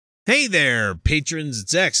Hey there, patrons.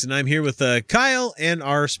 It's X, and I'm here with Kyle and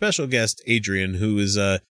our special guest, Adrian, who is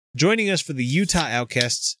joining us for the Utah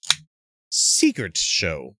Outcasts Secret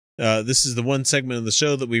Show. This is the one segment of the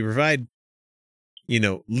show that we provide,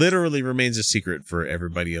 literally remains a secret for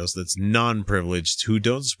everybody else that's non-privileged who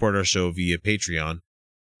don't support our show via Patreon.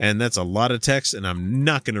 And that's a lot of text, and I'm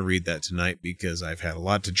not going to read that tonight because I've had a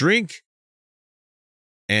lot to drink.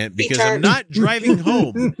 And because I'm not driving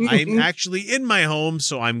home, I'm actually in my home,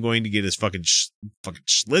 so I'm going to get as fucking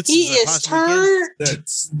schlitz he as I possibly can.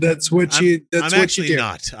 That's what you. That's I'm what actually you do.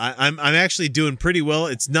 not. I'm actually doing pretty well.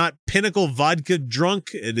 It's not Pinnacle vodka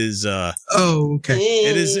drunk. It is. Oh, okay.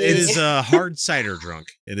 It is hard cider drunk.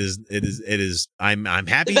 It is. I'm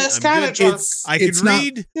happy. The best I'm kind good. of drunk. I can it's not-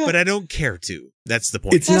 read, but I don't care to. That's the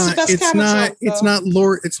point. It's That's the not. best It's kind of not. drunk, It's though. not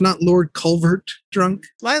Lord. It's not Lord Culvert drunk.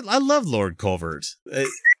 I love Lord Culvert.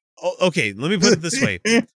 Okay, let me put it this way.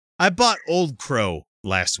 I bought Old Crow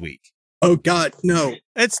last week. Oh God, no.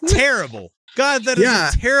 It's terrible. God, that is Yeah.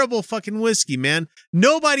 a terrible fucking whiskey, man.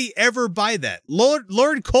 Nobody ever buy that. Lord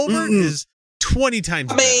Culvert Mm-mm. is 20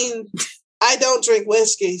 times I better. mean, I don't drink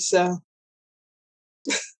whiskey, so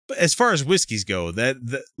But as far as whiskeys go, that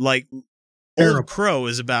Terrible. Old Crow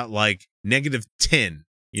is about like -10.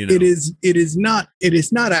 It is. It is not. It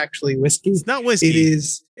is not actually whiskey. It's not whiskey. It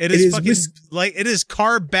is. It is fucking whiskey. it is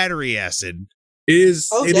carb battery acid It is.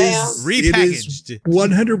 Oh, it damn. is repackaged.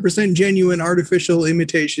 100% genuine artificial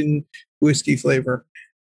imitation whiskey flavor.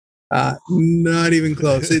 Not even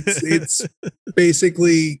close. It's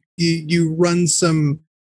basically you run some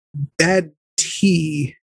bad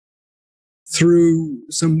tea through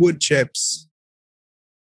some wood chips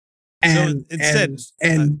and instead,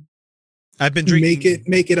 and I've been drinking.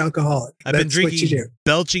 make it alcoholic. I've been That's what you drinking do.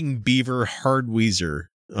 Belching Beaver hard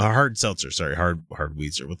seltzer. Sorry, hard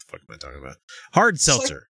Weezer. What the fuck am I talking about? Hard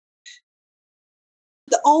seltzer.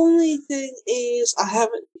 the only thing is I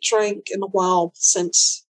haven't drank in a while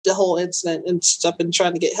since the whole incident and stuff. I've been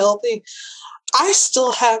trying to get healthy. I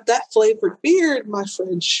still have that flavored beer in my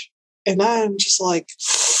fridge, and I'm just like,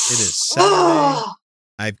 It is Saturday. "Ah,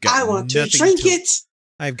 I've got I want to nothing drink it.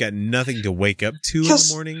 I've got nothing to wake up to in the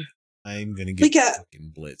 'Cause morning. I'm gonna we get got-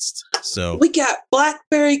 fucking blitzed. So We got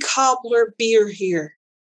blackberry cobbler beer here,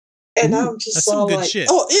 and I'm just that's some all good like, shit.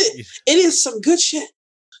 oh, it is some good shit,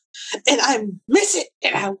 and I miss it,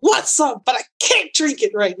 and I want some, but I can't drink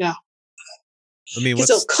it right now I mean, because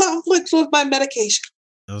it'll conflict with my medication.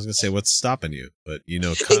 I was gonna say what's stopping you, but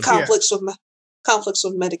It conflicts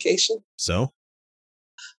with medication. so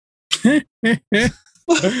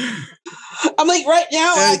I'm like, right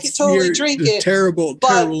now I could totally You're drink a it. terrible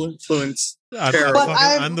but- influence. I'm, But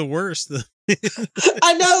I'm- I'm the worst.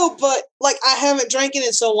 I know, but like I haven't drank it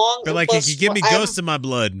in so long. But like, Plus, you could give me I'm- ghosts in my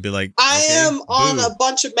blood and be like, I okay, am on boo. a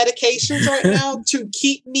bunch of medications right now to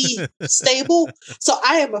keep me stable. So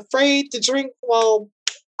I am afraid to drink while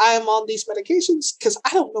I am on these medications because I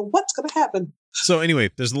don't know what's going to happen. So anyway,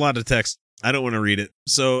 there's a lot of text. I don't want to read it.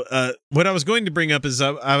 So what I was going to bring up is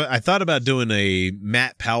I thought about doing a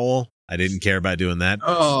Matt Powell. I didn't care about doing that.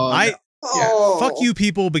 Oh, I Oh, fuck you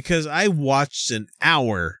people because I watched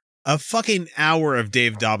a fucking hour of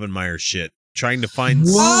Dave Dobbenmeyer shit trying to find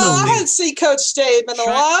Whoa. Oh, I something. haven't seen Coach Dave in a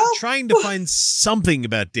while. Trying to find something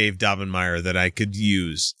about Dave Dobbenmeyer that I could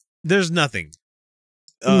use. There's nothing.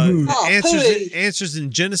 Mhm. Oh, pooey. Answers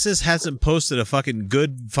in Genesis hasn't posted a fucking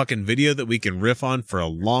good fucking video that we can riff on for a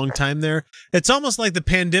long time there. It's almost like the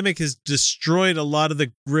pandemic has destroyed a lot of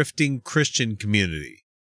the grifting Christian community.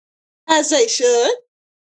 As they should.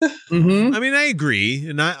 Mhm. I mean, I agree,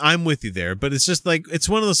 and I'm with you there, but it's just like, it's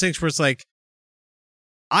one of those things where it's like,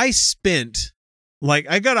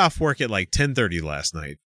 I got off work at like 10:30 last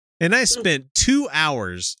night, and I spent 2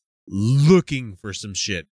 hours looking for some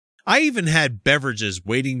shit. I even had beverages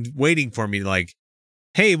waiting for me, like,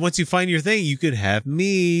 hey, once you find your thing, you could have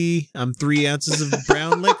me. I'm 3 ounces of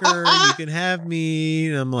brown liquor. You can have me.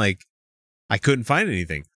 And I'm like, I couldn't find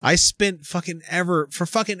anything. I spent fucking ever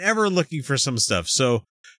looking for some stuff. So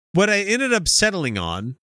what I ended up settling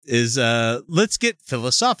on is let's get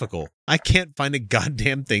philosophical. I can't find a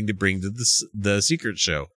goddamn thing to bring to the secret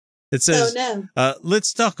show. It says, Oh no.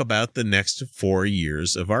 let's talk about the next 4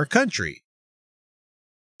 years of our country.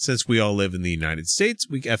 Since we all live in the United States,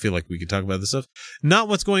 I feel like we could talk about this stuff. Not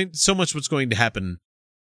what's going to happen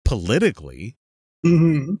politically,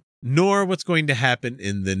 Mhm. nor what's going to happen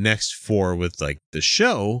in the next 4 with like the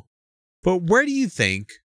show, but where do you think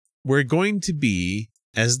we're going to be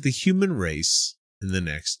as the human race in the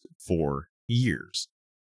next 4 years?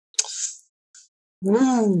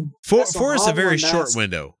 Four That's a is a hard very one to short ask.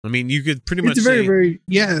 window. I mean, you could pretty much It's very, say, very,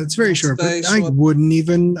 yeah, it's very That's short. very But I short. wouldn't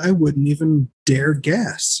even dare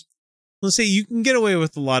guess. let's say you can get away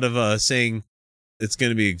with a lot of saying it's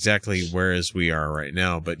going to be exactly whereas we are right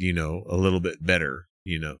now, but a little bit better.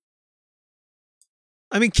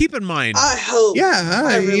 I mean, keep in mind. I hope. Yeah,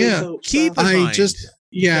 I really hope. Keep in mind.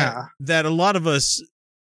 Yeah. That a lot of us,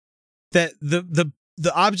 that the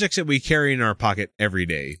objects that we carry in our pocket every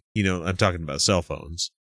day, I'm talking about cell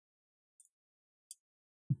phones.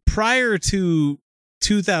 Prior to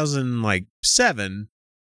 2007,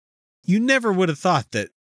 you never would have thought that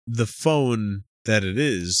the phone that it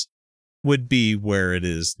is would be where it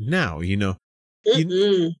is now.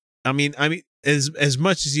 I mean, as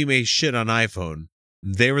much as you may shit on iPhone,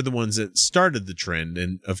 they were the ones that started the trend,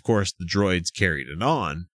 and of course the droids carried it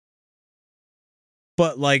on.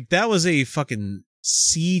 But like, that was a fucking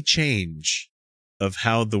sea change of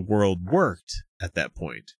how the world worked at that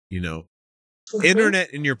point.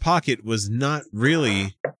 Internet in your pocket was not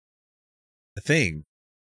really a thing.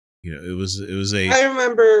 It was a. I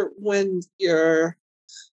remember when your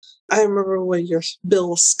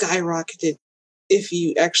bill skyrocketed if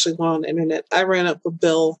you actually went on the internet. I ran up a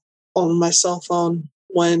bill on my cell phone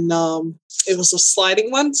when it was a sliding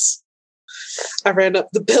ones. I ran up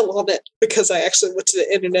the bill on it because I actually went to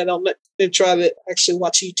the internet on it and tried to actually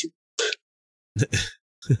watch YouTube.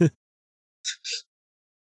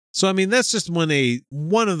 So I mean, that's just one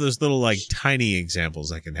of those little like tiny examples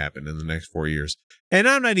that can happen in the next 4 years. And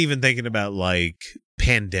I'm not even thinking about like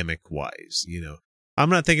pandemic wise, I'm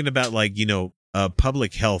not thinking about like,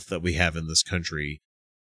 public health that we have in this country.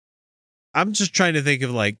 I'm just trying to think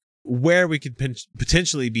of like where we could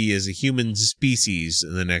potentially be as a human species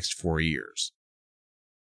in the next 4 years.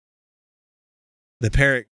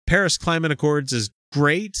 The Paris Climate Accords is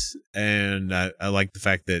great, and I like the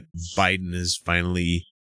fact that Biden is finally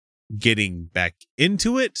getting back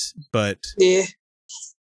into it, but yeah,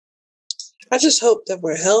 I just hope that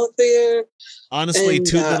we're healthier. Honestly,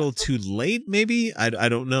 too little, too late. Maybe I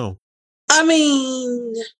don't know. I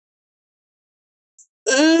mean,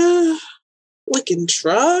 we can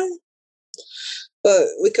try, but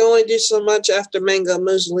we can only do so much after Mango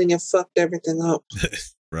Mussolini fucked everything up.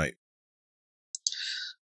 Right.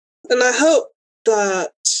 And I hope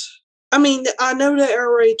that. I mean, I know they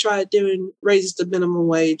already tried raise the minimum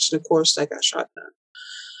wage, and of course, that got shot down.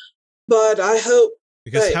 But I hope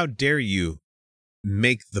because how dare you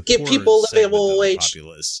make the give people livable wage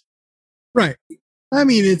populace? Right. I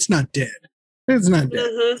mean, it's not dead. It's not dead.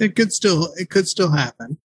 Mm-hmm. It could still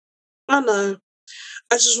happen. I know.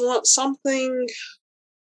 I just want something.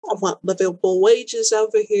 I want livable wages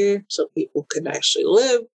over here so people can actually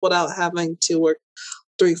live without having to work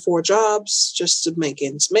 3-4 jobs just to make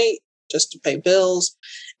ends meet, just to pay bills,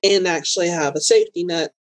 and actually have a safety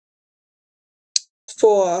net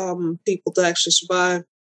for people to actually survive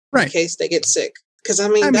in case they get sick. Because I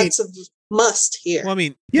mean, that's a must here. Well, I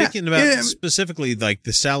mean, thinking about specifically like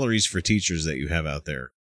the salaries for teachers that you have out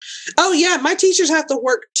there. Oh yeah, my teachers have to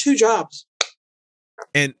work 2 jobs.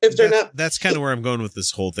 And if they're not, that's kind of where I'm going with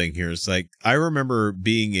this whole thing here. It's like, I remember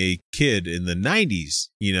being a kid in the 90s,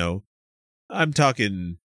 I'm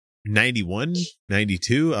talking 91,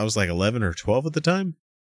 92. I was like 11 or 12 at the time.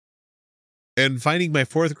 And finding my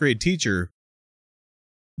 4th grade teacher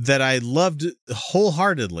that I loved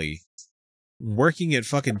wholeheartedly working at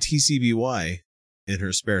fucking TCBY in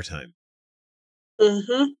her spare time.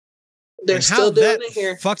 Mm-hmm. They're still doing it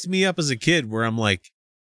here. Fucked me up as a kid where I'm like,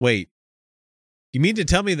 wait, you mean to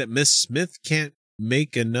tell me that Miss Smith can't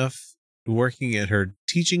make enough working at her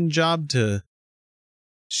teaching job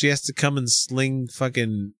she has to come and sling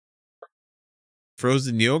fucking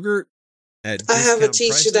frozen yogurt at I have a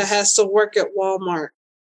teacher prices? that has to work at Walmart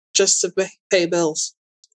just to pay bills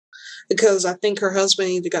because I think her husband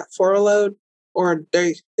either got furloughed or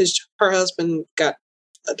her husband got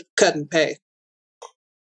a cut in pay.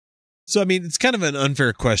 So I mean, it's kind of an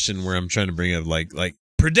unfair question where I'm trying to bring up like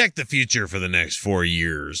predict the future for the next 4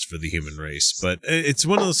 years for the human race, but it's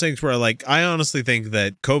one of those things where I honestly think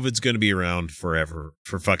that COVID's going to be around forever,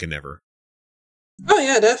 for fucking ever. Oh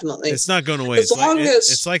yeah, definitely. It's not going away.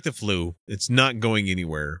 It's like the flu. It's not going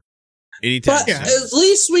anywhere. Anytime. But at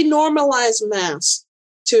least we normalize masks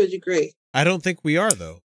to a degree. I don't think we are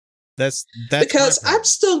though. That's because I'm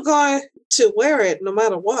still going to wear it no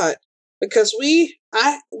matter what. Because we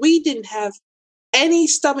didn't have any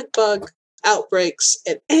stomach bug outbreaks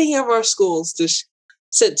at any of our schools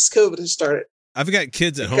since COVID has started. I've got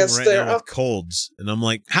kids at home right now with colds, and I'm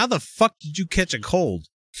like, how the fuck did you catch a cold?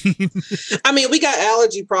 I mean, we got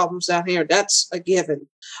allergy problems down here. That's a given.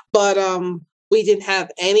 But we didn't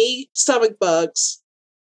have any stomach bugs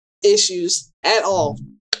issues at all.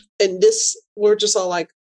 And we're just all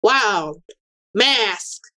like, wow,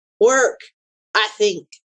 mask, work, I think.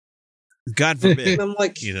 God forbid. And I'm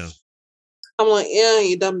like, You know, yeah,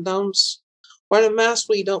 you dumb dumbs. Wear the mask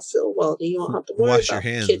when you don't feel well. Then you don't have to worry wash about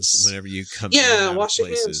your hands kids. whenever you come. Yeah, in and out of wash your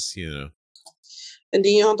places, hands. You know, And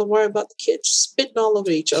then you don't have to worry about the kids spitting all over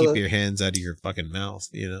each keep other. your hands out of your fucking mouth.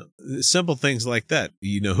 You know, simple things like that.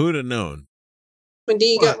 You know, who'd have known? And then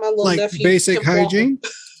you got my little like nephew. basic kept walking. hygiene.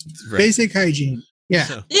 Right. Basic hygiene. Yeah.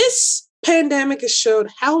 So, This pandemic has showed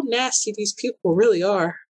how nasty these people really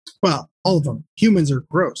are. Well, all of them. Humans are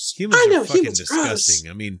gross. humans I know, are fucking humans are gross. disgusting.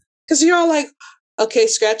 I mean, Because you're all like, okay,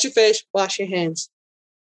 scratch your face, wash your hands.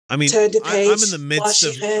 I'm in Turn the the page, midst wash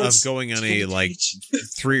your of hands, going on turn a the like page.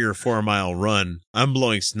 3 or 4 mile run. I'm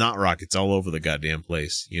blowing snot rockets all over the goddamn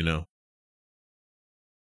place, you know.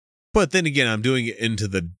 But then again, I'm doing it into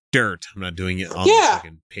the dirt. I'm not doing it on the Yeah,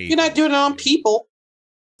 fucking pavement. You're not doing it on people.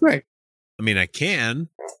 Right. I mean, I can.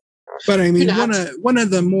 But I mean, You're not. one of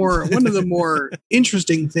the more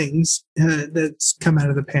interesting things that's come out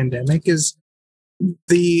of the pandemic is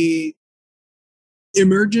the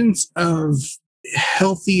emergence of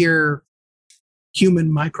healthier human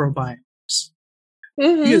microbiomes.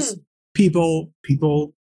 Mhm. Because people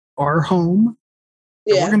are home,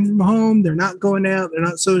 they're Yeah. working from home, they're not going out, they're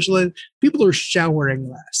not socializing. People are showering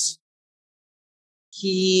less.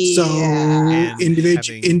 So And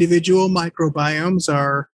individual microbiomes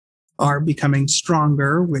are becoming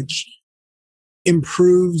stronger, which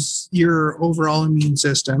improves your overall immune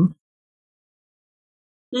system.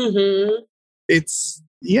 Mm-hmm. It's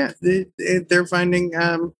they're finding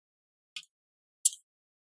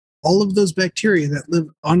all of those bacteria that live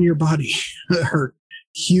on your body are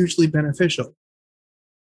hugely beneficial.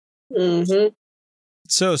 Mm-hmm.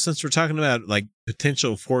 So, since we're talking about like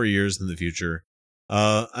potential 4 years in the future,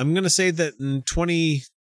 I'm going to say that in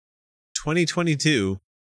 2022,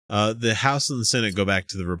 the House and the Senate go back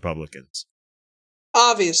to the Republicans.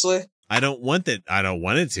 Obviously. I don't want that. I don't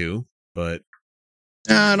want it to, but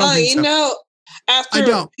I don't think so. After I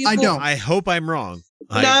don't. I hope I'm wrong.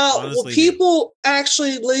 I Now, honestly people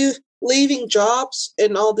actually leaving jobs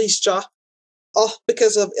and all these jobs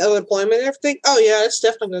because of unemployment and everything. Oh yeah, it's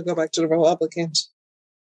definitely going to go back to the Republicans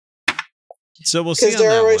do. So we'll see because on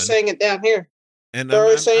they're that already one. saying it down here. And They're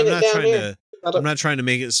already saying I'm it not down trying here. to. I'm not trying to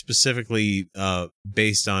make it specifically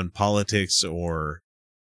based on politics or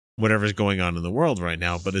whatever's going on in the world right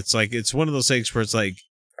now, but it's like it's one of those things where it's like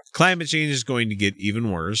climate change is going to get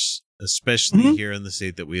even worse, especially here in the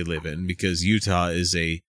state that we live in, because Utah is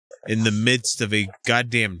in the midst of a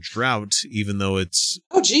goddamn drought, even though it's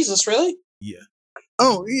Oh Jesus, really?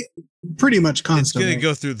 Oh, pretty much it's constantly. going to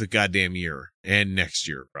go through the goddamn year and next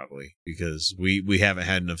year probably because we haven't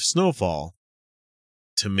had enough snowfall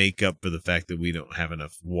to make up for the fact that we don't have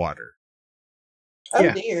enough water. Oh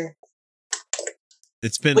Yeah. dear.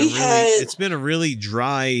 It's been a really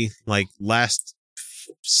dry like last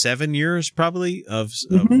 7 years probably of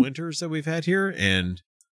winters that we've had here, and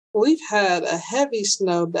We've had a heavy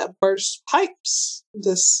snow that burst pipes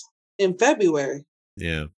in February.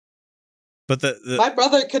 yeah. But the My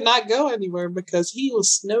brother could not go anywhere because he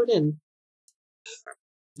was snowed in.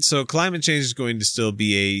 so climate change is going to still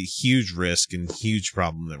be a huge risk and huge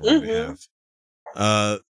problem that we're going to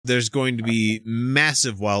have. There's going to be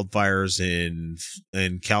massive wildfires in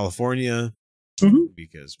California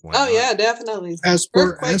because why not? Yeah, definitely.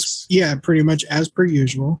 Pretty much as per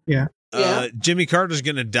usual. Yeah. Jimmy Carter's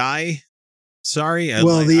going to die. Sorry, I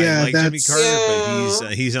Well, like Jimmy that's- Carter,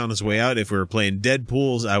 but he's on his way out. If we were playing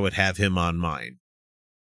Deadpools, I would have him on mine.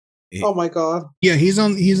 Oh my god. Yeah, he's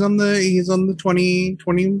on the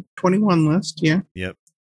 2021 list. Yeah. Yep.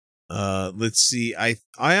 Let's see. I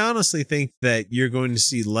honestly think that you're going to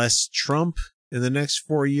see less Trump in the next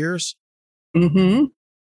 4 years Mm-hmm.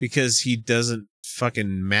 because he doesn't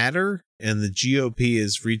fucking matter, and the GOP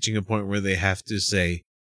is reaching a point where they have to say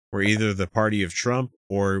we're either the party of Trump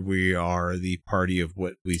or we are the party of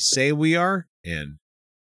what we say we are, and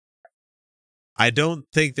I don't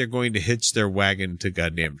think they're going to hitch their wagon to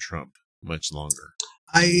goddamn Trump much longer.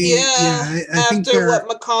 I think After what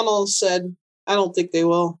McConnell said, I don't think they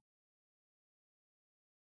will.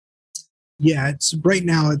 Yeah, it's right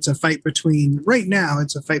now it's a fight between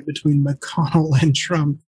McConnell and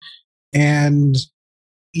Trump, and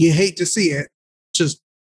you hate to see it. Just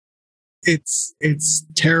it's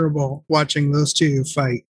terrible watching those two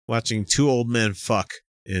fight. Watching two old men fuck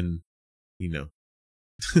in,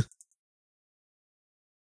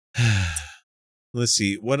 let's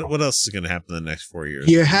see what else is going to happen in the next 4 years.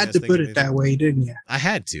 You had to put it that way, didn't you? I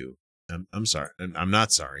had to. I'm sorry. I'm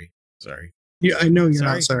not sorry. Sorry. Yeah, I know you're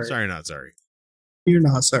not sorry. Sorry, not sorry. You're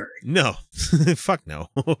not sorry. No. Fuck no.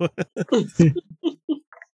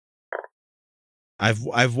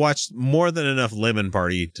 I've watched more than enough Lemon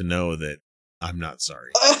Party to know that I'm not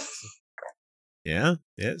sorry. Yeah.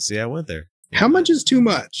 See, I went there. Yeah. How much is too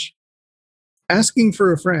much? Asking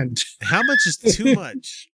for a friend. How much is too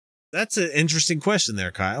much? That's an interesting question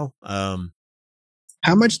there, Kyle.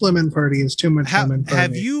 How much lemon party is too much lemon party?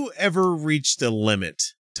 Have you ever reached a limit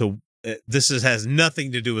to? Has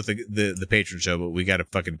nothing to do with the patron show, but we got a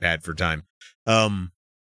fucking pad for time.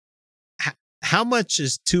 How much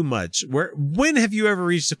is too much? When have you ever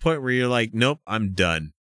reached a point where you're like, nope, I'm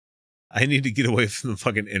done. I need to get away from the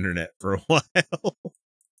fucking internet for a while.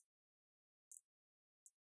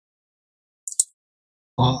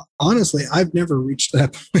 Honestly, I've never reached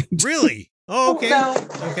that point. Really? Oh, okay. No.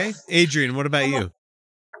 Okay. Adrian, what about you?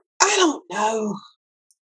 I don't know.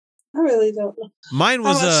 I really don't know. Mine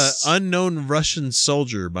was a unknown Russian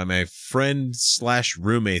soldier by my friend /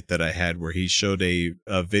 roommate that I had, where he showed a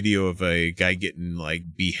video of a guy getting like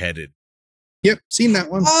beheaded. Yep, seen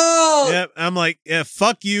that one. Oh, Yep, I'm like, yeah,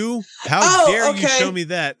 fuck you. How dare you show me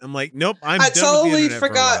that? I'm like, nope, I'm done totally with the internet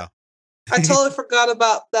forgot. for a while. I totally forgot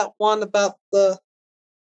about that one about the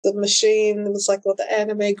machine. It was like with the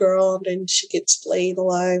anime girl, and then she gets flayed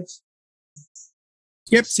alive.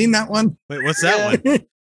 Yep, seen that one. Wait, what's that one?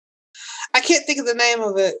 I can't think of the name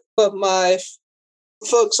of it, but my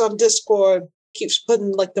folks on Discord keeps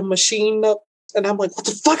putting like the machine up, and I'm like, what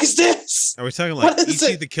the fuck is this? Are we talking like What is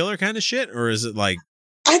E.T. it? the Killer kind of shit, or is it like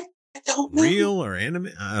I don't know. real or anime?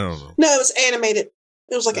 I don't know. No, it was animated.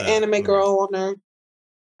 It was like an anime okay. girl on there,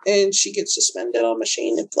 and she gets suspended on a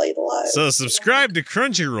machine and played alive. So subscribe to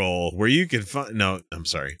Crunchyroll, where you can find. No, I'm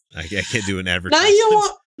sorry, I can't do an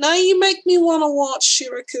advertisement. Now you make me want to watch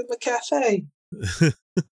Shirakuma Cafe.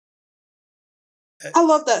 I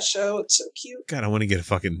love that show. It's so cute. God, I want to get a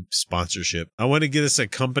fucking sponsorship. I want to get us a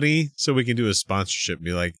company so we can do a sponsorship and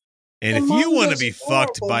be like, and if you want to be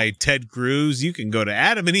fucked by Ted Cruz, you can go to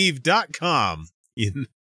adamandeve.com.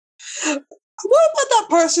 What about that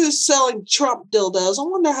person who's selling Trump dildos? I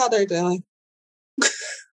wonder how they're doing.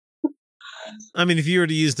 I mean, if you were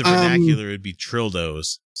to use the vernacular, it'd be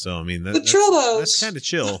trildos. So, I mean, The Trildos. That's kind of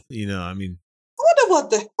chill, you know. I mean, I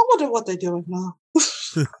wonder what they're doing now.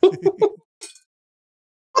 I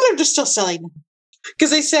wonder if they're still selling them. Because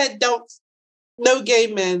they said no gay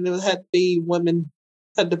men. It had to be women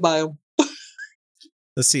had to buy them.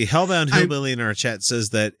 let's see. Hellbound Hillbilly in our chat says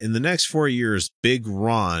that in the next 4 years, Big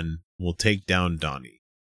Ron will take down Donnie.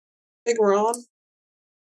 Big Ron?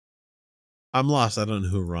 I'm lost. I don't know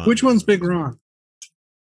who Ron. Which one's Big Ron?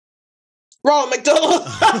 Ron McDonald.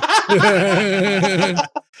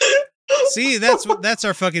 See, that's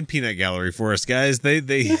our fucking peanut gallery for us, guys.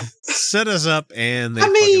 They set us up and they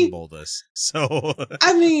fucking bowled us. So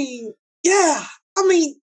I mean, yeah. I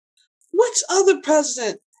mean, which other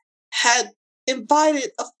president had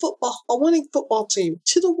invited a winning football team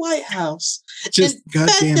to the White House Just and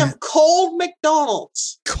fed them cold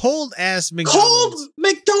McDonald's? Cold ass McDonald's. Cold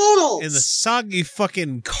McDonald's. In the soggy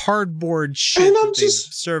fucking cardboard shit And that they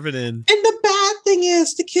serve it in. And the bad thing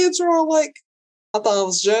is, the kids are all like, I thought it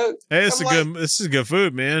was a joke. Hey, this is good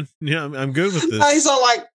food, man. Yeah, I'm good with this. He's all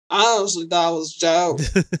like, I honestly thought it was a joke.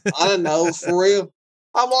 I didn't know, for real.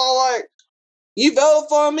 I'm all like, you voted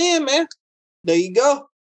for him in, man. There you go.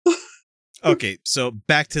 Okay, so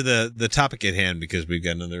back to the topic at hand, because we've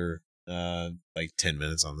got another 10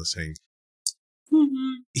 minutes on this thing.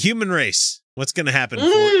 Mm-hmm. Human race. What's going to happen?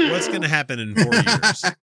 What's going to happen in 4 years?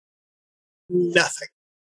 Nothing.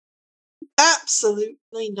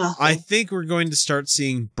 Absolutely nothing. I think we're going to start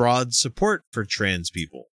seeing broad support for trans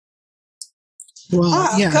people.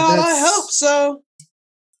 Well, yeah, God, I hope so.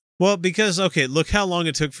 Well, because, okay, look how long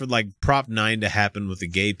it took for like Prop 9 to happen with the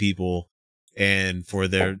gay people, and for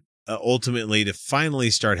their ultimately to finally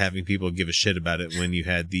start having people give a shit about it when you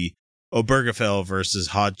had the Obergefell versus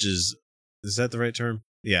Hodges. Is that the right term?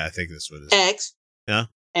 Yeah, I think that's what it is. X. Yeah?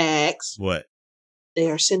 X. What? They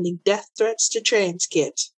are sending death threats to trans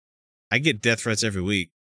kids. I get death threats every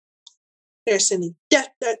week. They're sending death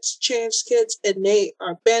threats to trans kids, and they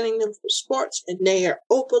are banning them from sports, and they are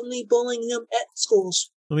openly bullying them at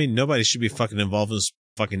schools. I mean, nobody should be fucking involved in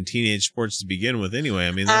fucking teenage sports to begin with anyway.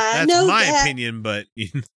 I mean, that's my opinion, but...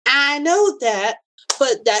 I know that,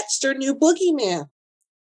 but that's their new boogeyman.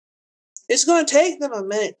 It's going to take them a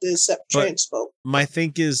minute to accept trans folk. My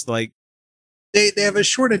thing is, like... They have a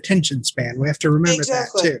short attention span. We have to remember that,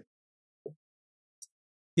 too.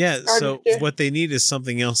 Yeah, so what they need is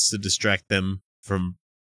something else to distract them from...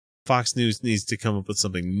 Fox News needs to come up with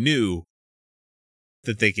something new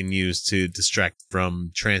that they can use to distract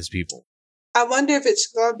from trans people. I wonder if it's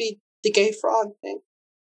going to be the gay frog thing.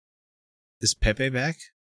 Is Pepe back?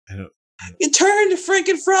 I don't... You turn the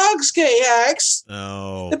freaking frogs gay, Axe.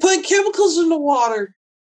 Oh. They're putting chemicals in the water.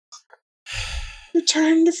 You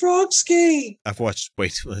turn the frogs gay. I've watched way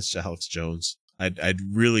too much Alex Jones. I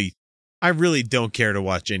really don't care to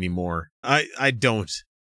watch anymore. I don't.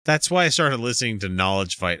 That's why I started listening to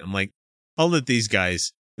Knowledge Fight. I'm like, I'll let these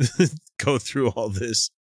guys go through all this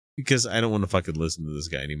because I don't want to fucking listen to this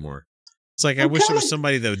guy anymore. It's like, I wish there was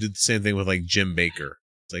somebody that would do the same thing with like Jim Baker.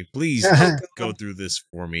 It's like, please go through this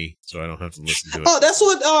for me so I don't have to listen to it. Oh, that's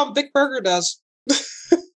what Vic Berger does.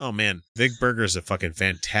 Oh man, Vic Berger's a fucking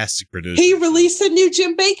fantastic producer. He released a new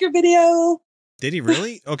Jim Baker video. Did he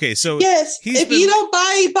really? Okay, so yes, if you don't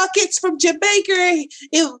buy buckets from Jim Baker,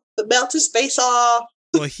 it'll melt his face off.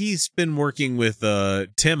 Well, he's been working with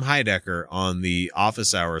Tim Heidecker on the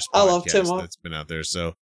Office Hours podcast I love Tim. That's been out there.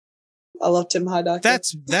 So I love Tim Heidecker.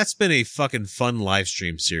 That's been a fucking fun live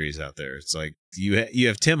stream series out there. It's like you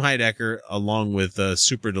have Tim Heidecker along with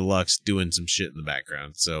Super Deluxe doing some shit in the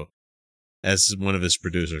background. So as one of his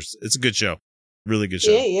producers, it's a good show, really good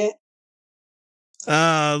show. Yeah.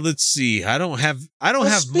 Let's see. I don't have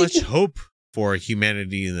much hope for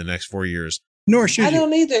humanity in the next 4 years. Nor should I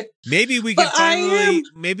don't either. Maybe we can finally.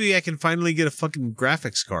 Maybe I can finally get a fucking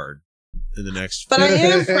graphics card in the next. But I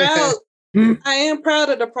am proud. I am proud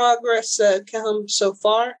of the progress that come so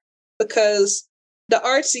far because the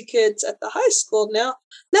artsy kids at the high school now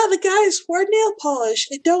the guys wear nail polish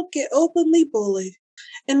and don't get openly bullied,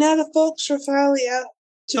 and now the folks are finally out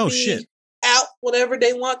to be out whatever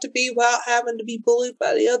they want to be without having to be bullied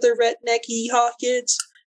by the other redneck yeehaw kids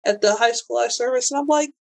at the high school I service. And I'm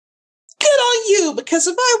like, good on you, because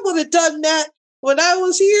if I would have done that when I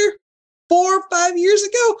was here 4 or 5 years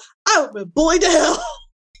ago, I would have been bullied to hell.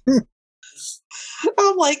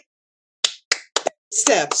 I'm like,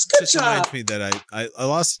 steps. Good Just job. reminds me that I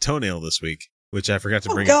lost a toenail this week, which I forgot to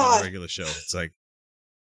bring up on the regular show. It's like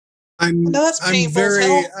I'm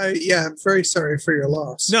very sorry for your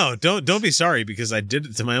loss. No, don't be sorry because I did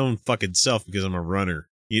it to my own fucking self because I'm a runner,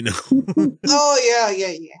 you know. Oh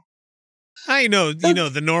yeah. I know, you know,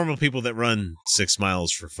 the normal people that run 6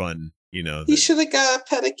 miles for fun, you know. You should have got a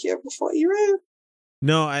pedicure before you ran.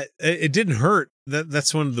 No, it didn't hurt.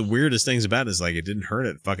 That's one of the weirdest things about it is like it didn't hurt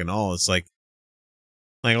at fucking all. It's like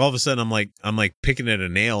all of a sudden I'm like picking at a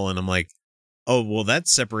nail and I'm like, oh well, that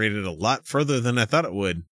separated a lot further than I thought it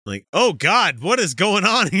would. Like, oh God, what is going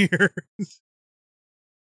on here?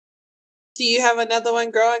 Do you have another one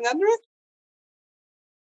growing under it?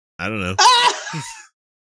 I don't know.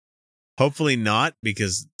 Hopefully not,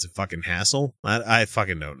 because it's a fucking hassle. I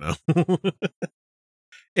fucking don't know.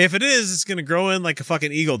 If it is, it's going to grow in like a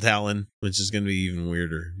fucking eagle talon, which is going to be even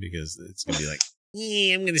weirder because it's going to be like,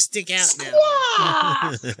 yeah, I'm going to stick out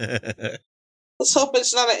now. Let's hope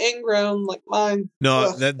it's not an ingrown like mine. No,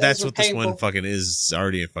 Ugh, that's what painful. this one fucking is. It's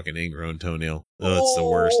already a fucking ingrown toenail. Oh, it's the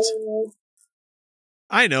worst.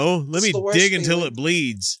 I know. Let me dig until it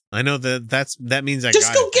bleeds. I know that means I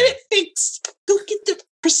just got go get it fixed. Go get the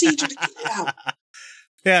procedure to get it out.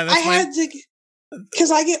 Yeah, that's had to,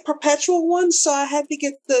 because I get perpetual ones, so I had to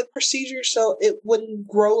get the procedure so it wouldn't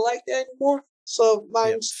grow like that anymore. So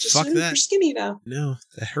mine's just super skinny now. No,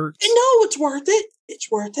 that hurts. And no, it's worth it. It's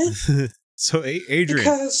worth it. So, Adrian,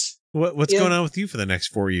 because, what's going on with you for the next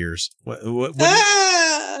 4 years? What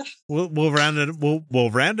we'll round it. We'll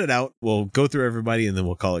round it out. We'll go through everybody, and then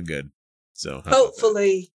we'll call it good. So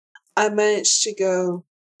hopefully, I managed to go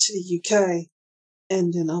to the UK,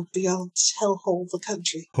 and then I'll be able to hellhole the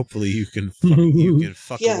country. Hopefully, you can fuck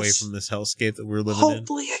away from this hellscape that we're living in.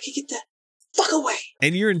 Hopefully, I can get the fuck away.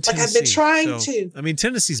 And you're in Tennessee. Like I've been trying to. I mean,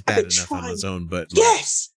 Tennessee's bad enough on its own, but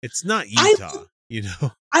yes, it's not Utah. You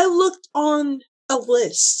know, I looked on a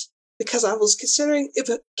list because I was considering if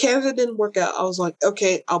Canada didn't work out, I was like,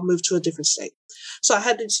 okay, I'll move to a different state. So I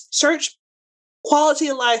had to search quality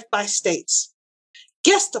of life by states.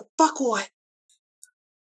 Guess the fuck what?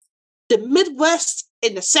 The Midwest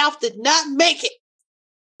and the South did not make it.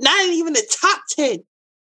 Not even the top 10.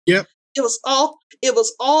 Yep. It was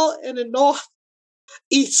all in the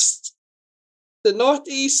Northeast. The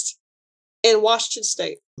Northeast and Washington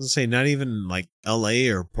State. I was gonna say not even like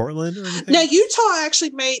LA or Portland or anything. Now Utah actually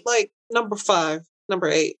made like number 5, number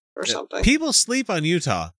 8 or something. People sleep on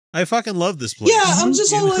Utah. I fucking love this place. Yeah, I'm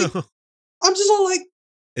just all like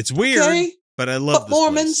it's weird, okay, but I love this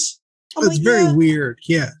Mormons. It's very weird,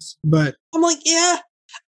 yes. But I'm like, yeah,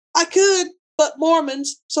 I could, but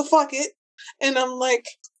Mormons, so fuck it. And I'm like,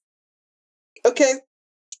 okay,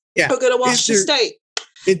 yeah, I'll go to Washington State.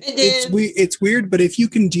 It's weird, but if you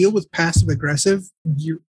can deal with passive aggressive,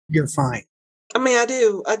 you're fine. I mean, I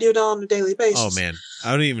do it on a daily basis. Oh man,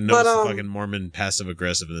 I don't even notice the fucking Mormon passive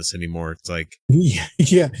aggressiveness anymore. It's like, yeah,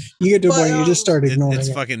 you get to a point you just start ignoring it's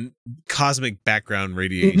it. fucking cosmic background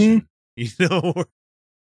radiation. You know.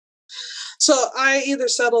 So I either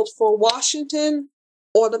settled for Washington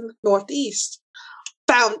or the Northeast.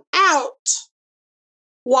 Found out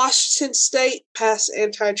Washington State passed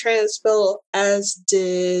anti-trans bill, as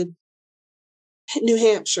did New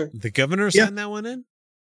Hampshire. The governor signed that one in?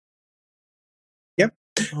 Yep.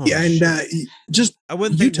 Oh, yeah, and just I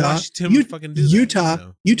wouldn't think Washington would fucking do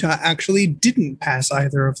that. Utah actually didn't pass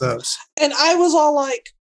either of those. And I was all like,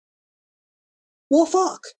 well,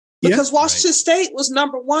 fuck. Because Washington State was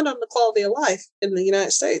number 1 on the quality of life in the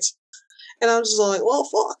United States. And I was just like, well,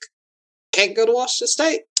 fuck. Can't go to Washington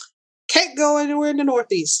State. Can't go anywhere in the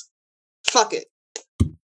Northeast. Fuck it.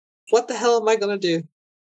 What the hell am I going to do?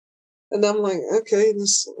 And I'm like, okay,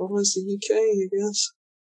 this was the UK, I guess.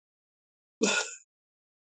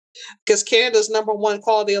 Because Canada's number 1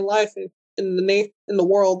 quality of life in the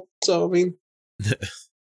world. So, I mean.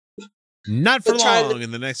 Not for long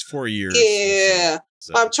in the next 4 years. Yeah.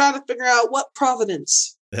 So. I'm trying to figure out what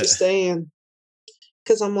province to stay in.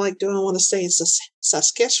 Because I'm like, do I want to stay in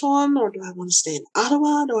Saskatchewan, or do I want to stay in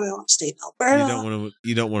Ottawa? Do I want to stay in Alberta?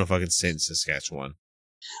 You don't want to fucking stay in Saskatchewan.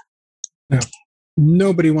 No.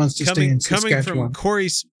 Nobody wants to stay in Coming Saskatchewan.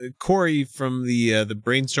 from Corey from the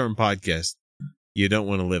Brainstorm podcast, you don't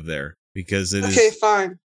want to live there because it is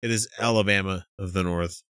fine. It is Alabama of the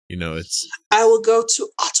North. You know, it's. I will go to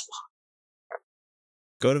Ottawa.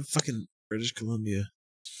 Go to fucking British Columbia.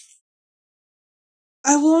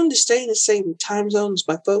 I wanted to stay in the same time zone as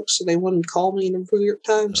my folks, so they wouldn't call me in the weird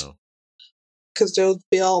times. Because they'll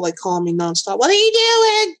be all like calling me nonstop. What are you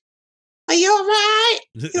doing? Are you alright?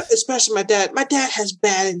 Especially my dad. My dad has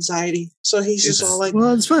bad anxiety, so he's just all like,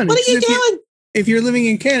 "Well, it's funny. What are you doing?" If you're living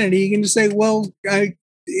in Canada, you can just say, "Well, I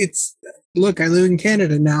live in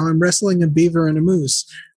Canada now. I'm wrestling a beaver and a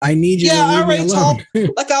moose. I need you to leave me alone." I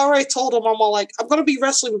already told them, I'm all like, I'm going to be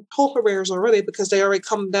wrestling polar bears already because they already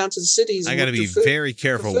come down to the cities. I got to be very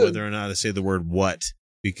careful whether or not I say the word "what"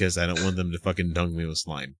 because I don't want them to fucking dunk me with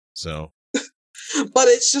slime. So, but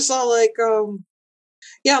it's just all like, I'm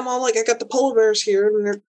all like, I got the polar bears here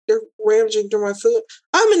and they're ravaging through my food.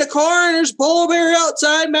 I'm in the car and there's a polar bear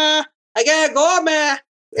outside, man. I gotta go, man.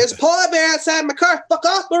 There's a polar bear outside my car. Fuck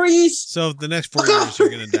off, Maurice. So the next 4 years, you're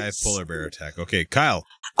going to die of polar bear attack. Okay, Kyle.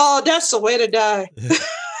 Oh, that's the way to die.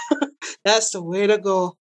 That's the way to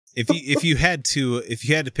go. If you had to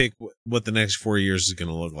pick what the next 4 years is going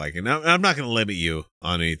to look like, and I'm not going to limit you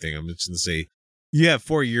on anything. I'm just going to say you have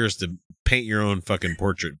 4 years to paint your own fucking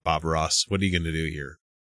portrait, Bob Ross. What are you going to do here?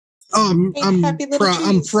 I'm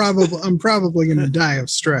probably going to die of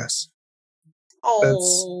stress.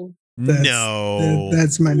 Oh.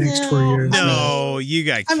 That's my next 4 years. No, you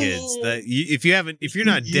got kids. If you're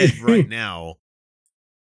not dead right now,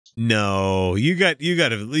 no, you got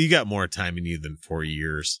more time in you than 4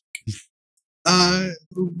 years.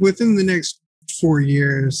 Within the next 4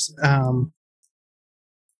 years, my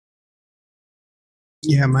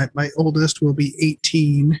oldest will be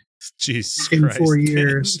 18. Jesus in Christ, 4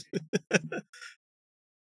 years.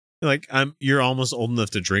 Like you're almost old enough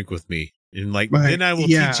to drink with me. And then I will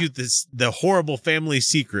teach you the horrible family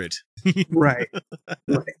secret. Right.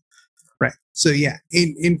 So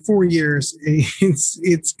in 4 years,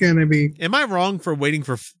 it's gonna be. Am I wrong for waiting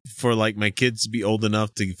for like my kids to be old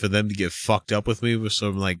enough for them to get fucked up with me? So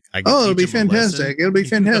I'm like, it'll be fantastic. It'll be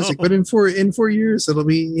fantastic. But in 4 years, it'll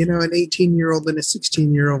be an 18-year-old and a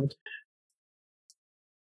 16-year-old.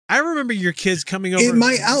 I remember your kids coming over.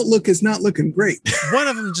 My outlook is not looking great. One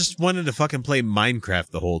of them just wanted to fucking play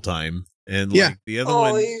Minecraft the whole time. And the other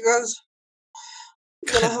one. You guys.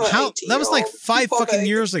 That was like 5 fucking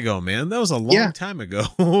years ago, man. That was a long time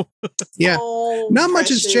ago. Yeah. Oh, not much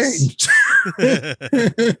has changed.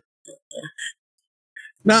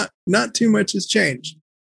 Not too much has changed.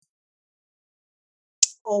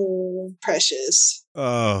 Oh, precious.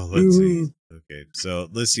 Oh, let's see. Okay, so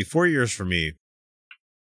let's see. 4 years for me.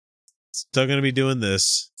 Still going to be doing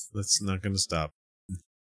this. That's not going to stop.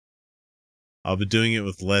 I'll be doing it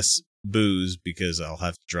with less booze because I'll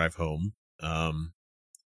have to drive home. And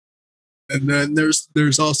then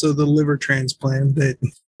there's also the liver transplant that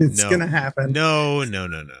it's going to happen. No.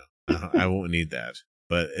 I won't need that.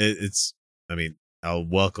 But I'll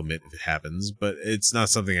welcome it if it happens, but it's not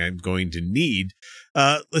something I'm going to need.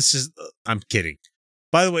 I'm kidding.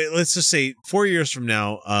 By the way, let's just say 4 years from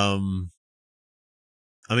now,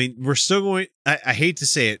 we're still going, I hate to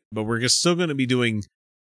say it, but we're still going to be doing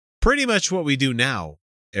pretty much what we do now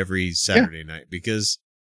every Saturday night because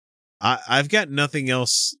I've got nothing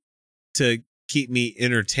else to keep me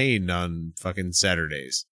entertained on fucking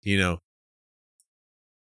Saturdays. You know,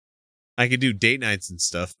 I could do date nights and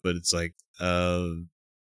stuff, but it's like, I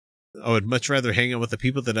would much rather hang out with the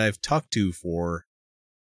people that I've talked to for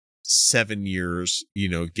 7 years, you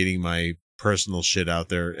know, getting my personal shit out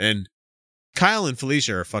there. And Kyle and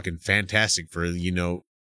Felicia are fucking fantastic for, you know,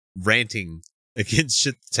 ranting against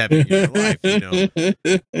shit that's happening in your life. You know,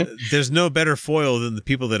 there's no better foil than the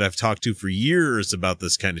people that I've talked to for years about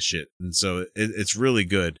this kind of shit. And so it's really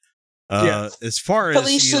good. As far as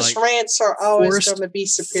Felicia's rants are always going to be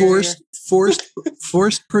superior.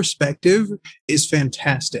 Forced perspective is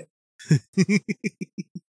fantastic.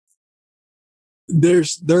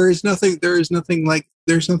 There's nothing like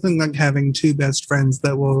having two best friends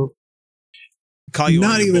that will call you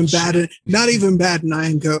not even bad and I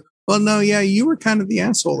and go, well, no, yeah, you were kind of the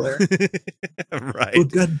asshole there. Right.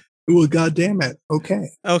 Well, God damn it.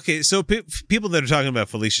 Okay. So people that are talking about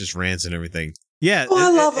Felicia's rants and everything. Yeah.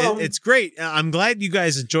 I love them. It's great. I'm glad you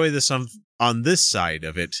guys enjoy this on this side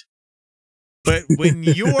of it. But when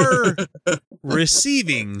you're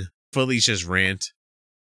receiving Felicia's rant,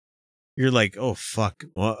 you're like, oh, fuck.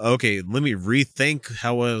 Well, okay, let me rethink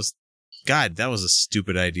how I was. God, that was a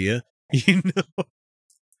stupid idea. You know?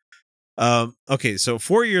 Okay, so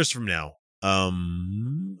 4 years from now,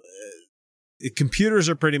 computers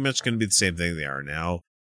are pretty much going to be the same thing they are now.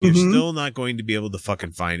 You're still not going to be able to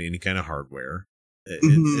fucking find any kind of hardware.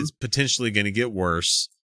 It's potentially going to get worse.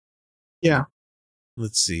 Yeah.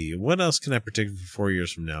 Let's see. What else can I predict for 4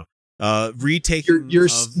 years from now? Retaking.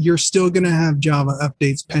 You're still going to have Java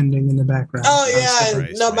updates pending in the background. Oh yeah,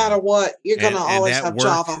 no matter what, you're going to always have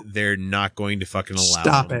Java. They're not going to fucking allow.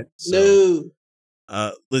 Stop it. So.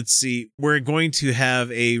 No. Let's see. We're going to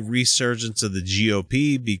have a resurgence of the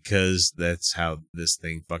GOP because that's how this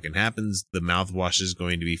thing fucking happens. The mouthwash is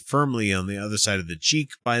going to be firmly on the other side of the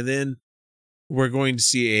cheek by then. We're going to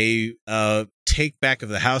see a take back of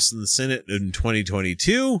the House and the Senate in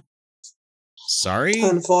 2022. Sorry.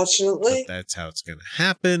 Unfortunately. But that's how it's going to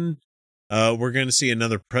happen. We're going to see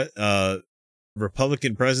another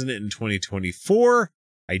Republican president in 2024.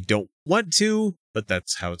 I don't want to, but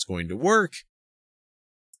that's how it's going to work.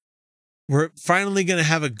 We're finally going to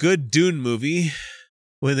have a good Dune movie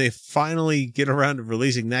when they finally get around to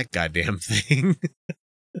releasing that goddamn thing.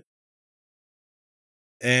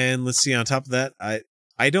 And let's see, on top of that,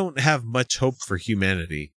 I don't have much hope for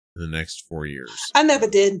humanity in the next 4 years. I never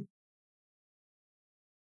did.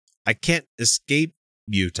 I can't escape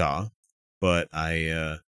Utah, but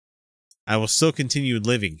I will still continue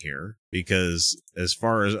living here because as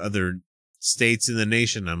far as other states in the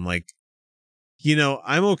nation, I'm like, you know,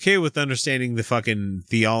 I'm okay with understanding the fucking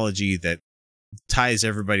theology that ties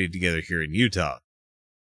everybody together here in Utah.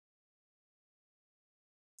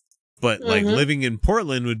 But like living in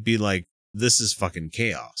Portland would be like, this is fucking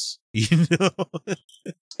chaos, you know?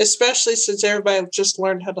 Especially since everybody just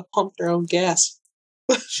learned how to pump their own gas.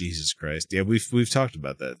 Jesus Christ. Yeah, we've talked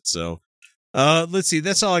about that. So let's see.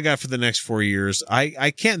 That's all I got for the next 4 years.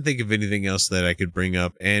 I can't think of anything else that I could bring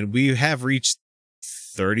up. And we have reached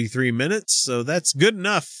 33 minutes. So that's good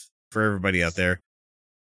enough for everybody out there.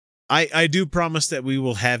 I do promise that we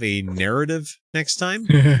will have a narrative next time.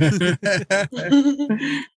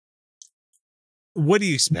 What do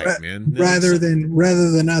you expect, man? Rather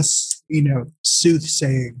than us, you know,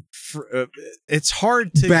 soothsaying. It's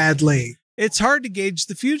hard to badly. It's hard to gauge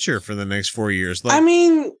the future for the next 4 years. Like, I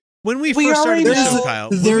mean, when we first started this show, Kyle,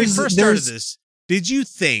 when we first started this, did you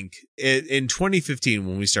think in 2015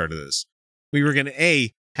 when we started this, we were going to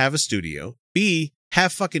have a studio, B,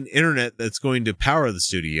 have fucking internet that's going to power the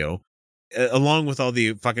studio, along with all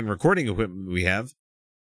the fucking recording equipment we have,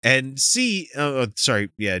 and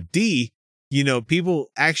D, you know, people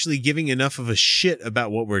actually giving enough of a shit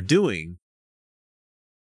about what we're doing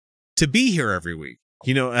to be here every week.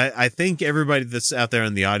 You know, I think everybody that's out there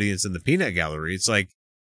in the audience in the Peanut Gallery, it's like,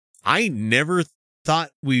 I never thought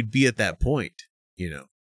we'd be at that point, you know.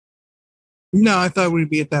 No, I thought we'd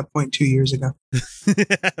be at that point 2 years ago.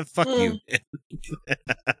 Fuck you.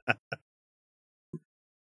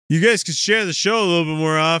 You guys could share the show a little bit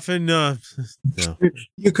more often. No.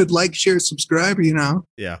 You could like, share, subscribe, you know.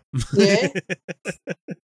 Yeah. Yeah.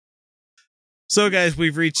 So, guys,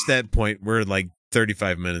 we've reached that point. We're like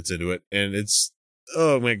 35 minutes into it, and it's,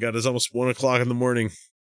 oh my God, it's almost 1 o'clock in the morning.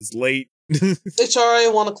 It's late. It's already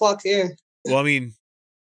 1 o'clock here. Well, I mean,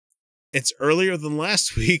 it's earlier than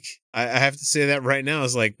last week. I have to say that right now.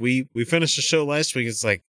 It's like we finished the show last week. It's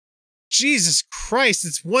like, Jesus Christ,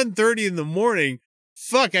 it's 1:30 in the morning.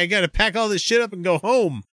 Fuck, I got to pack all this shit up and go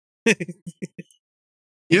home.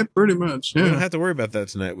 Yeah, pretty much. Yeah. We don't have to worry about that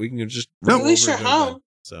tonight. We can just at least you're home.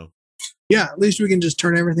 So Yeah, at least we can just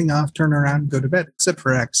turn everything off, turn around, and go to bed. Except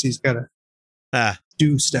for X, he's got to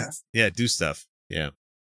do stuff. Yeah, do stuff. Yeah.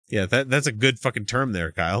 Yeah, that's a good fucking term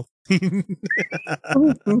there, Kyle. He's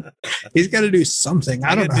got to do something.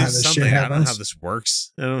 I don't know how this shit happens. I don't know how this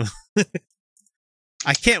works.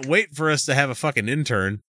 I can't wait for us to have a fucking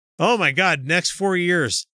intern. Oh my god, next 4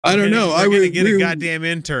 years. I don't know. We're gonna get a goddamn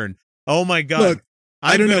intern. Oh my god. Look,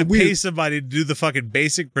 I don't know. Pay somebody to do the fucking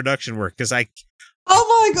basic production work because oh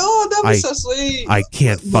my god, that'd be so sweet. I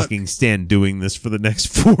can't fucking stand doing this for the next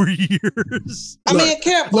 4 years. I mean, I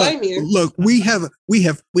can't blame you. Look, we have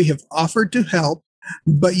offered to help,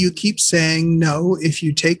 but you keep saying no. If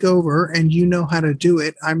you take over and you know how to do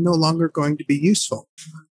it, I'm no longer going to be useful.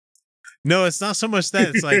 No, it's not so much that.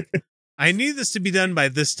 It's like, I need this to be done by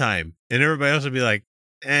this time. And everybody else will be like,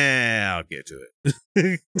 I'll get to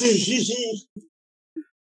it.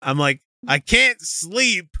 I'm like, I can't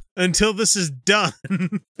sleep until this is done.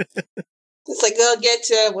 It's like, we'll get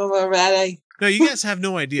to it when we're ready. No, you guys have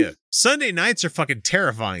no idea. Sunday nights are fucking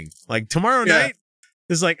terrifying. Like tomorrow night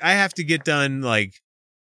is like, I have to get done like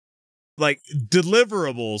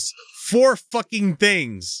deliverables, 4 fucking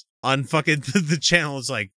things on fucking the channel.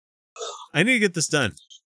 It's like, I need to get this done.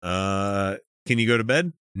 Can you go to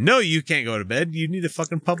bed? No, you can't go to bed. You need to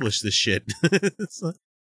fucking publish this shit. It's like,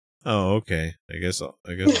 oh, okay. I guess I'll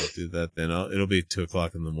do that then. It'll be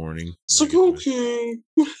 2:00 in the morning. It's like, okay.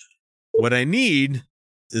 What I need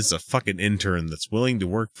is a fucking intern that's willing to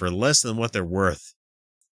work for less than what they're worth.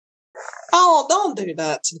 Oh, don't do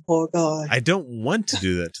that to the poor guy. I don't want to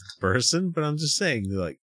do that to the person, but I'm just saying, they're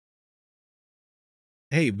like,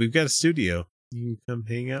 hey, we've got a studio. You can come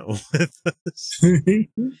hang out with us.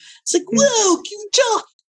 It's like, whoa,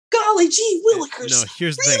 golly gee willikers. No,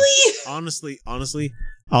 here's the thing. Honestly,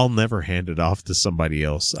 I'll never hand it off to somebody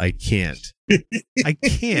else. I can't. I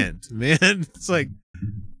can't, man. It's like,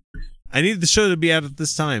 I need the show to be out at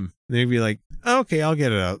this time. And they'd be like, oh, okay, I'll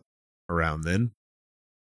get it out around then.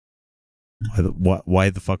 Why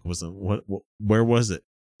the fuck wasn't where was it?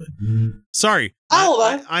 Sorry.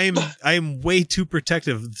 I am way too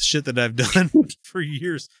protective of the shit that I've done for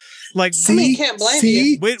years. Like, can't blame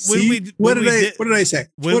you. What did I say?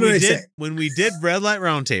 When we did Red Light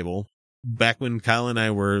Roundtable, back when Kyle and I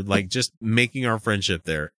were like just making our friendship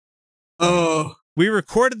there. Oh. We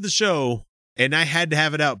recorded the show and I had to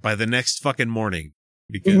have it out by the next fucking morning.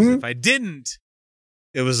 Because if I didn't,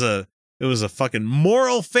 it was a fucking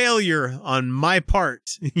moral failure on my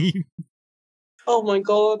part. Oh my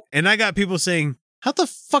god. And I got people saying, how the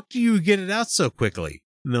fuck do you get it out so quickly?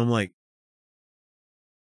 And I'm like,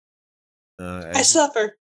 I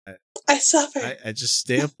suffer. I suffer. I just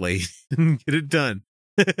stay up late and get it done.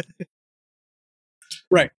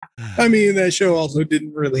 Right. I mean, that show also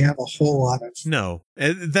didn't really have a whole lot of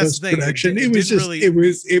that's the thing. Production.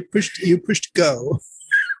 You pushed go.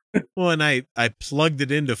 Well, and I plugged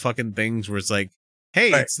it into fucking things where it's like,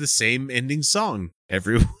 hey, It's the same ending song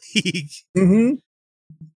every week. Mm-hmm.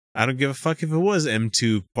 I don't give a fuck if it was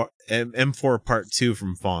M4 Part 2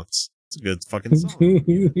 from Fonts. It's a good fucking song.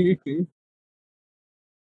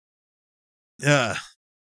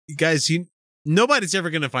 Guys, nobody's ever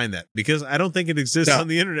going to find that because I don't think it exists on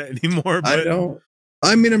the internet anymore. But I don't.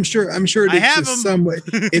 I mean, I'm sure it exists some way.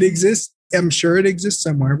 It exists. I'm sure it exists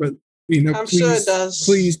somewhere, but I'm sure it does.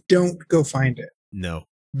 Please don't go find it. No,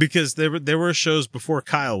 because there were shows before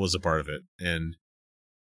Kyle was a part of it, and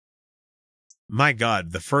my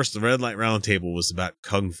God, the first Red Light Roundtable was about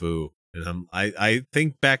kung fu, and I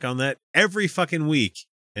think back on that every fucking week,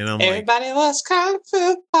 and I'm everybody was kung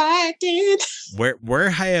fu fighting. Where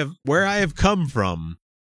I have come from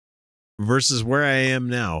versus where I am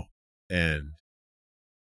now, and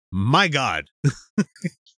my God,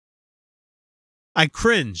 I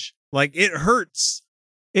cringe. Like, it hurts.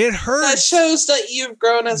 It hurts. That shows that you've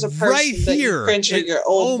grown as a person. Right here. Cringe at your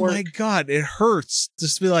old work. My God, it hurts.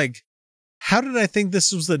 Just to be like, how did I think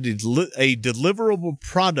this was a deliverable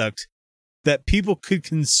product that people could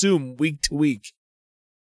consume week to week?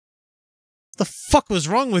 What the fuck was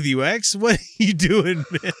wrong with you, X? What are you doing,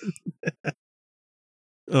 man?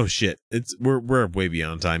 Oh shit! We're way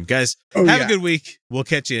beyond time, guys. Have a good week. We'll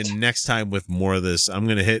catch you next time with more of this. I'm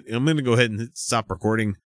gonna go ahead and stop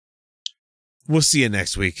recording. We'll see you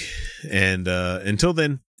next week, and until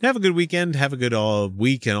then, have a good weekend. Have a good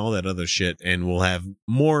week and all that other shit, and we'll have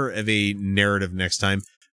more of a narrative next time.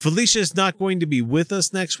 Felicia's not going to be with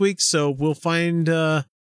us next week, so we'll find a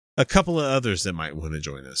couple of others that might want to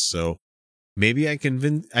join us. So maybe I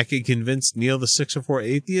could convince Neil the 604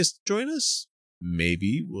 Atheist to join us.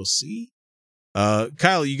 Maybe. We'll see.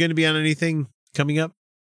 Kyle, you going to be on anything coming up?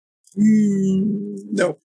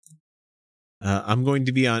 No. I'm going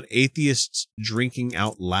to be on Atheists Drinking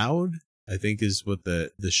Out Loud, I think is what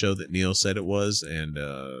the show that Neil said it was, and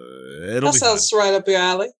it'll That be sounds right up your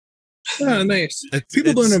alley. Oh, nice. It's-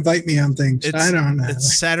 People it's- don't invite me on things. it's- I don't know.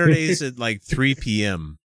 It's Saturdays at like 3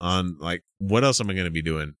 p.m. on like, what else am I going to be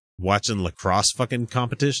doing? Watching lacrosse fucking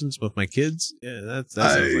competitions with my kids? Yeah, that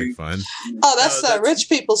sounds like fun. Oh, that's a rich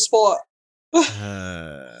people sport.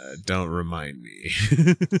 Don't remind me.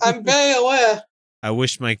 I'm very aware. I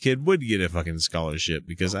wish my kid would get a fucking scholarship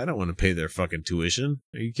because I don't want to pay their fucking tuition.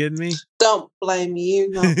 Are you kidding me? Don't blame you.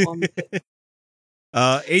 No, Adrian,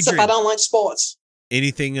 except I don't like sports.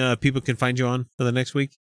 anything people can find you on for the next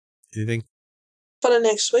week? Anything? For the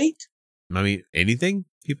next week? I mean, anything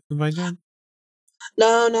people can find you on?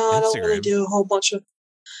 No, I don't really Instagram. do a whole bunch of.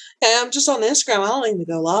 Yeah, I'm just on Instagram. I don't even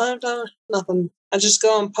go live. Nothing. I just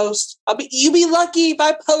go and post. You be lucky if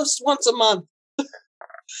I post once a month,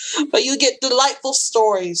 but you get delightful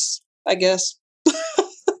stories, I guess.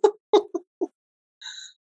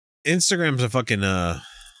 Instagram's a fucking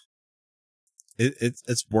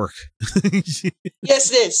it's work.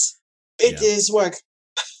 Yes, it is. It Yeah. is work.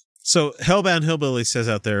 So Hellbound Hillbilly says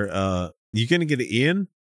out there, you gonna get it in?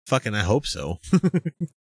 Fucking I hope so.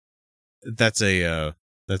 That's a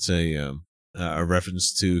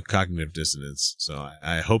reference to cognitive dissonance. So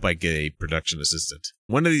I hope I get a production assistant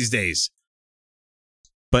one of these days.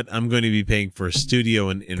 But I'm going to be paying for studio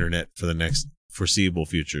and internet for the next foreseeable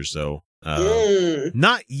future. So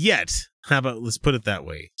not yet. How about let's put it that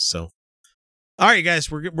way. So, all right, guys,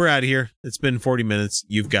 we're out of here. It's been 40 minutes.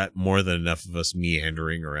 You've got more than enough of us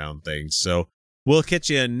meandering around things. So we'll catch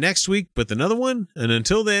you next week with another one. And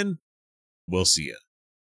until then, we'll see you.